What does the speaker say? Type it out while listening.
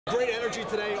Great energy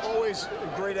today, always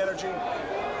great energy.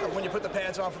 When you put the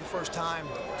pads on for the first time,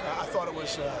 I thought it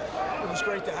was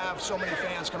great to have so many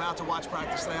fans come out to watch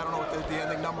practice today. I don't know what the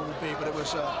ending number would be, but it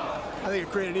was, I think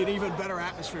it created an even better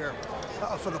atmosphere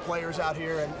for the players out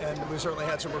here, and we certainly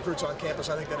had some recruits on campus,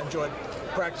 I think, that enjoyed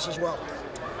practice as well.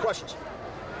 Questions?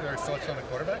 Your thoughts on the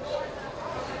quarterbacks?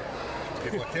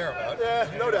 People care about. Yeah,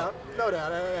 no doubt,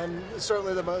 and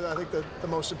certainly I think the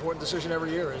most important decision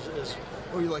every year is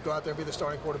who you let go out there and be the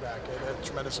starting quarterback. It had a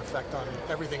tremendous effect on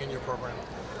everything in your program.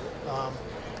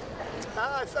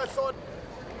 I thought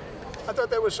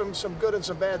there was some good and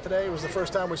some bad today. It was the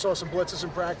first time we saw some blitzes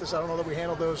in practice. I don't know that we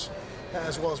handled those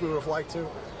as well as we would have liked to.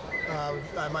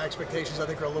 My expectations, I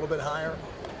think, are a little bit higher.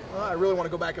 I really want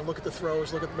to go back and look at the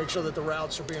throws, make sure that the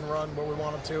routes are being run where we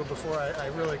want them to before I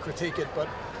really critique it. But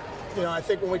you know, I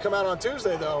think when we come out on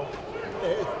Tuesday, though,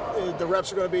 the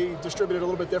reps are going to be distributed a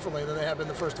little bit differently than they have been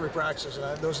the first 3 practices.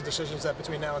 And those are decisions that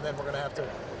between now and then we're going to have to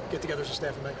get together as a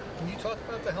staff and make. Can you talk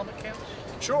about the helmet camps?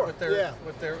 Sure. How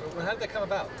did that come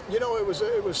about? You know, it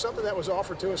was something that was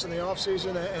offered to us in the off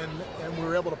season, and we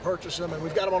were able to purchase them, and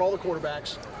we've got them on all the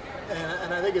quarterbacks.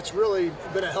 And I think it's really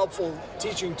been a helpful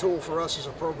teaching tool for us as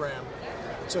a program,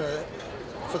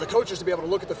 for the coaches to be able to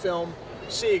look at the film,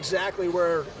 see exactly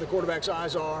where the quarterback's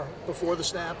eyes are before the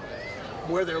snap,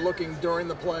 where they're looking during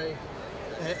the play.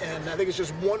 And I think it's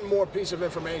just one more piece of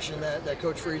information that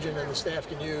Coach RVision and the staff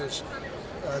can use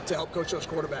to help coach those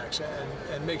quarterbacks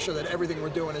and make sure that everything we're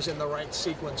doing is in the right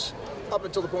sequence up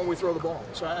until the point we throw the ball.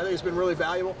 So I think it's been really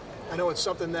valuable. I know it's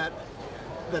something that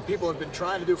people have been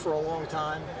trying to do for a long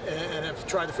time and have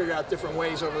tried to figure out different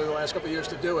ways over the last couple of years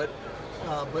to do it.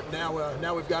 But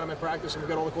now we've got them in practice and we've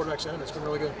got all the quarterbacks in. It's been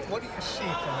really good. What do you see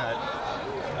from that?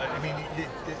 I mean,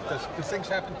 does things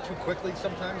happen too quickly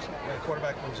sometimes? When a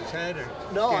quarterback moves his head, or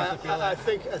no? I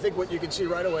think what you can see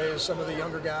right away is some of the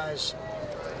younger guys,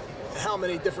 how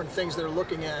many different things they're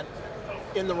looking at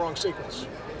in the wrong sequence,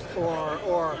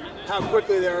 or how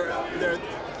quickly they're.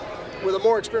 With a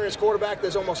more experienced quarterback,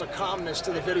 there's almost a calmness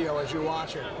to the video as you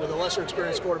watch it. With a lesser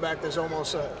experienced quarterback, there's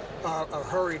almost a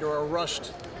hurried or a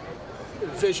rushed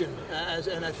vision.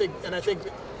 And I think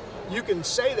you can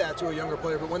say that to a younger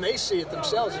player, but when they see it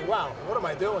themselves, they say, wow, what am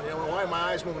I doing? You know, why are my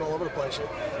eyes moving all over the place?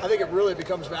 I think it really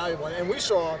becomes valuable. And we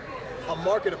saw a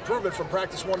marked improvement from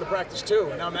practice 1 to practice 2.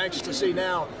 And I'm anxious to see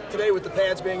now, today with the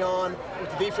pads being on,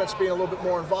 with the defense being a little bit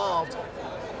more involved,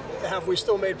 have we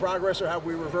still made progress or have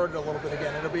we reverted a little bit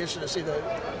again? It'll be interesting to see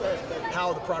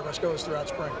how the progress goes throughout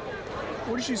spring.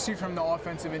 What did you see from the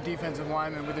offensive and defensive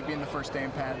linemen with it being the first day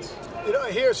in pads? You know,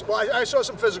 I saw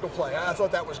some physical play. I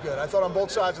thought that was good. I thought on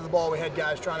both sides of the ball we had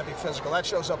guys trying to be physical. That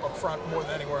shows up front more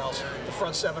than anywhere else. The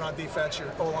front 7 on defense,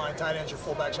 your O-line, tight ends, your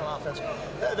fullbacks on offense.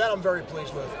 That I'm very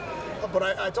pleased with. But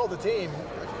I told the team,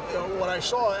 you know, what I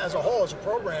saw as a whole, as a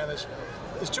program, is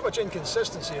too much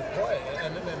inconsistency of play.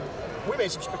 And we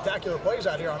made some spectacular plays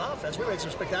out here on offense. We made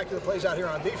some spectacular plays out here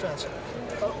on defense.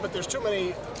 But there's too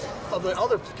many of the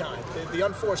other kind, the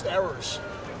unforced errors.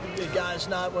 The guys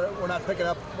we're not picking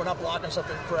up, we're not blocking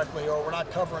something correctly, or we're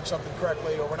not covering something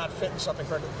correctly, or we're not fitting something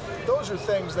correctly. Those are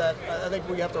things that I think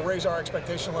we have to raise our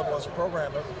expectation level as a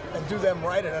program and do them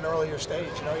right at an earlier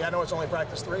stage. You know, I know it's only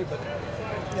practice 3, but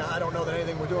yeah, I don't know that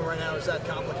anything we're doing right now is that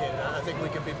complicated. I think we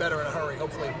can be better in a hurry.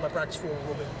 Hopefully, by practice 4 we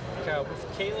will be. Kyle,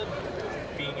 with Caleb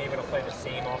being able to play the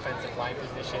same offensive line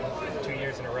position 2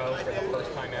 years in a row for the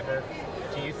first time ever,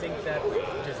 do you think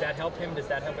does that help him? Does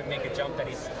that help him make a jump that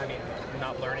he's,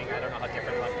 not learning? I don't know how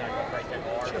different left tackle and right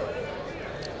tackle are. Sure.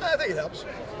 I think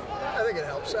it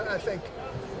helps. I think,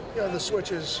 you know, the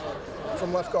switches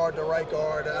from left guard to right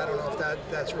guard, I don't know if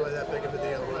that's really that big of a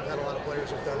deal. I've had a lot of players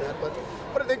who've done that, but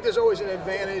I think there's always an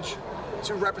advantage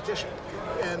to repetition.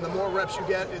 And the more reps you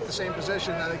get at the same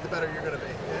position, I think the better you're going to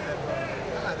be. And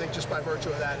I think just by virtue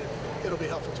of that, it'll be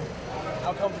helpful to me.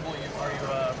 How comfortable are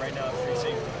you right now at free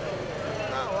safety?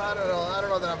 Oh, I don't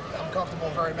know that I'm comfortable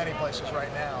in very many places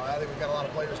right now. I think we've got a lot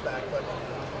of players back, but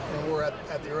you know, we're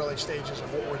at the early stages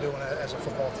of what we're doing as a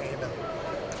football team,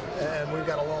 and we've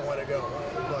got a long way to go.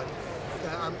 But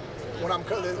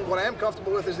what I am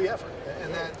comfortable with is the effort,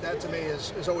 and that to me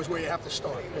is always where you have to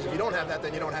start. Because if you don't have that,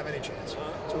 then you don't have any chance.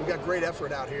 So we've got great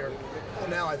effort out here, and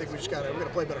now I think we're going to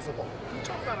play better football. Can you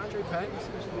talk about Andre Patton? He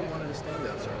seems to be one of the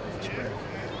standouts for spring.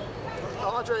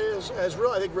 Andre has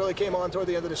really came on toward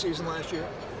the end of the season last year,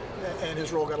 and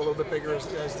his role got a little bit bigger as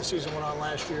the season went on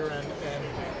last year. And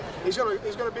he's going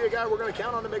to be a guy we're going to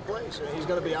count on to make plays. He's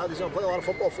going to be out. He's going to play a lot of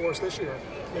football for us this year.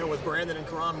 You know, with Brandon and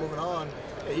Karan moving on,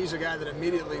 he's a guy that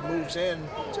immediately moves in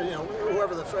to, you know,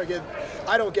 whoever the again.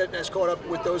 I don't get as caught up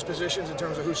with those positions in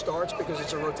terms of who starts because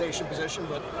it's a rotation position,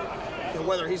 but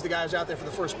whether he's the guy who's out there for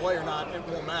the first play or not, it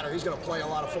won't matter. He's going to play a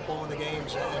lot of football in the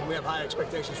games, and we have high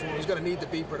expectations for him. He's going to need to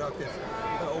be productive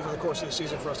over the course of the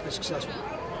season for us to be successful.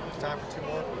 Time for 2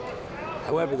 more.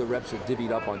 However, the reps are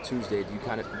divvied up on Tuesday. Do you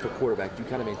kind of, for quarterback, do you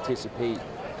kind of anticipate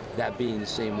that being the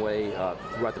same way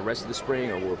throughout the rest of the spring,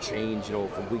 or will it change,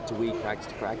 from week to week, practice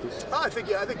to practice? I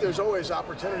think there's always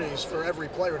opportunities for every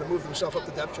player to move themselves up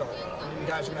the depth chart. I mean,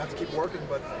 guys are going to have to keep working,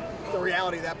 but the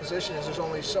reality of that position is there's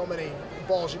only so many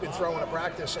balls you can throw in a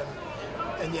practice,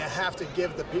 and you have to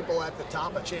give the people at the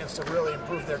top a chance to really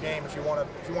improve their game if you want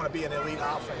to be an elite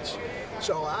offense.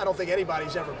 So I don't think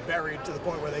anybody's ever buried to the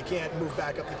point where they can't move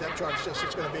back up the depth chart.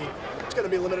 It's going to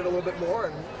be limited a little bit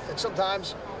more, and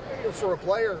sometimes for a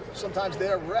player, sometimes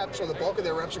their reps or the bulk of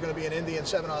their reps are going to be an Indian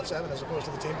 7-on-7 as opposed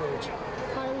to the team privilege.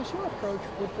 Kyle, is your approach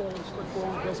football is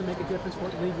football? It doesn't make a difference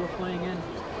what league we're playing in.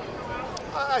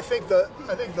 I think the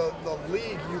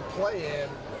league you play in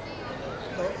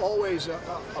always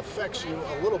affects you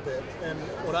a little bit. And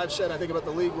what I've said, I think about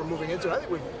the league we're moving into, I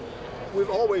think we've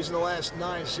always in the last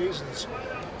 9 seasons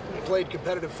played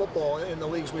competitive football in the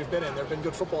leagues we've been in. There have been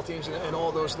good football teams in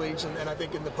all those leagues, and I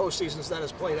think in the postseasons that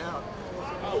has played out.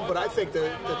 But I think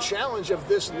the challenge of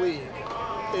this league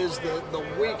is the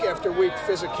week after week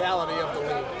physicality of the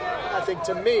league. I think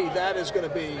to me that is going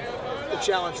to be the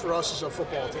challenge for us as a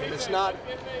football team. It's not.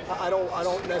 I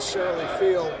don't necessarily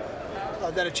feel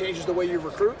that it changes the way you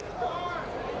recruit.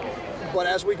 But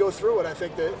as we go through it, I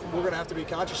think that we're going to have to be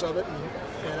conscious of it.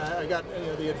 And I got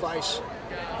the advice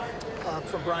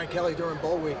from Brian Kelly during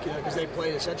bowl week, because they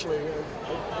played essentially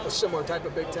a similar type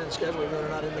of Big Ten schedule, even though they're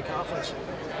not in the conference.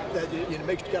 That you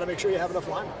got to make sure you have enough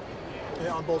linemen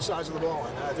on both sides of the ball.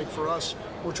 And I think for us,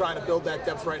 we're trying to build that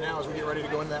depth right now as we get ready to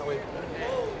go into that league.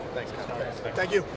 Thanks, Kyle. Thank you.